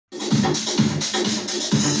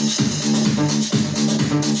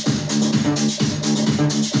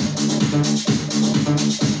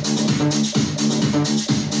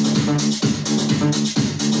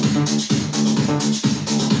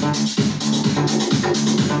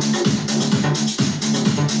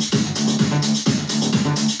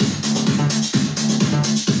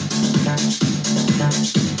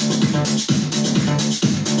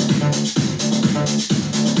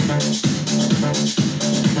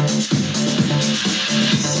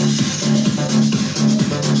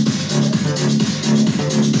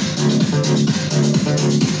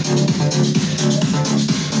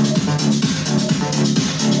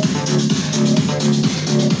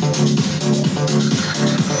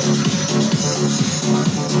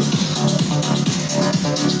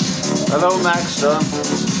Hello, Max.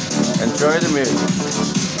 Enjoy the music.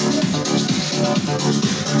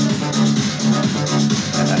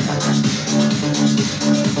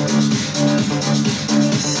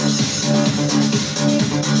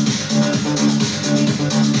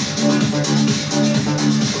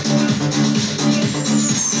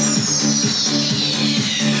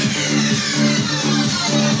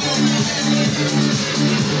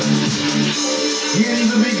 In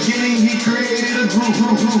the beginning, he created a groove,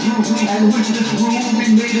 and with this groove,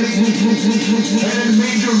 he made us move, and it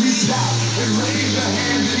made you reach out and raise your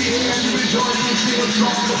hands in the air and rejoice and sing a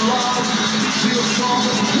song of love, sing a song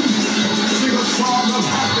of peace, sing a song of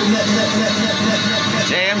happiness.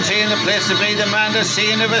 JMT in the place to be, the man to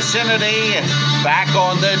see in the vicinity, back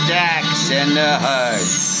on the decks in the hood.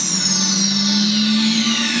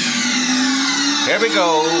 Here we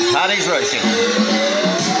go, Paddy's rushing.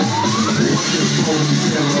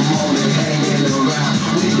 Ceremony hanging around.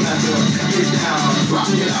 We got to get down, rock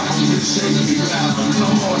it out from the shaky ground.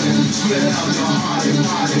 Come on and split out your heart and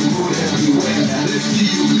body, move everywhere. Let's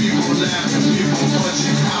see you people laughing, people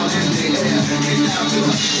punching out in the air. Get down to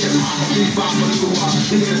the hip hop, beat bop a new one.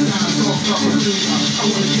 It's time to talk up a new one.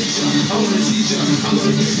 I wanna get you, I wanna teach you, I'm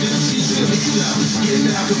gonna get you, teach you, teach you. Get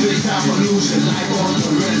down to big time illusion, like on the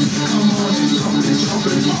rent. Come on and jump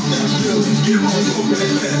and pop that pill, get on your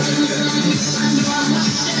bed.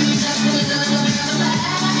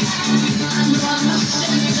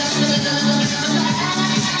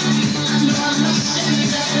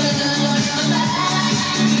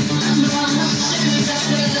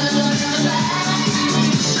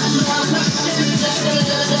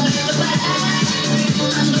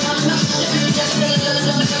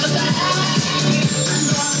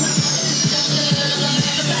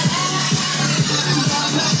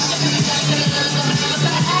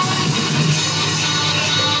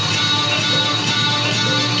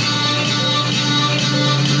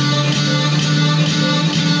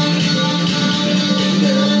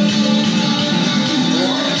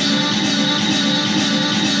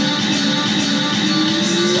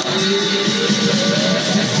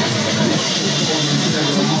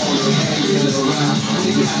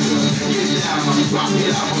 Rock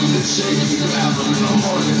it out from the shaky ground. Come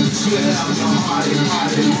on and split out your heart and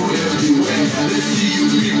body, move everywhere. Let's see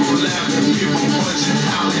you people laughing, people punching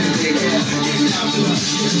out in the air. Get down to the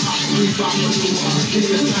hip hop, beat bop a new one.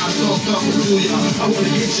 It's time to talk up a new one. I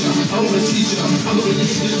wanna get you, I wanna teach you, I'm gonna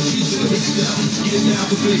get you, teach you, teach you. Get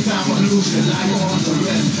down to big time illusion, like on the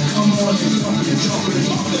rest. Come on and jump and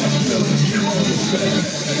pop that pill, get on your bed.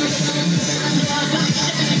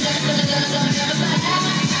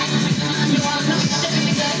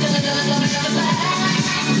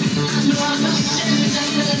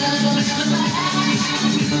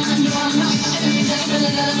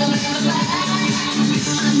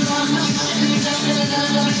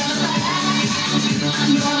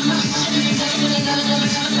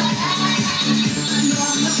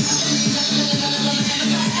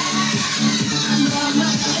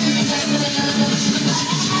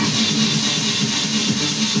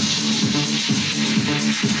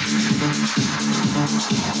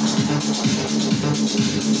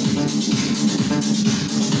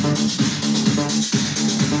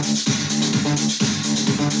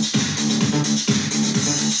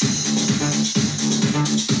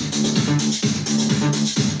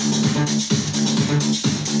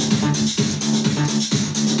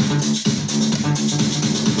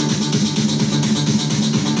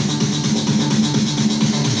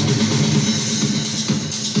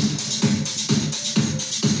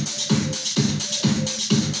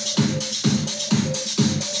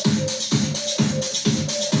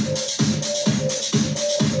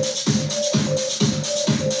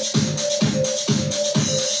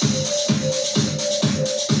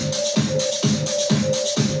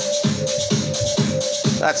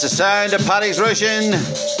 That's the sound of Paddy's rushing.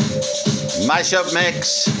 Mashup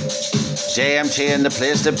mix. JMT in the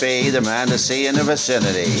place to be, the man to see in the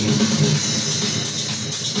vicinity.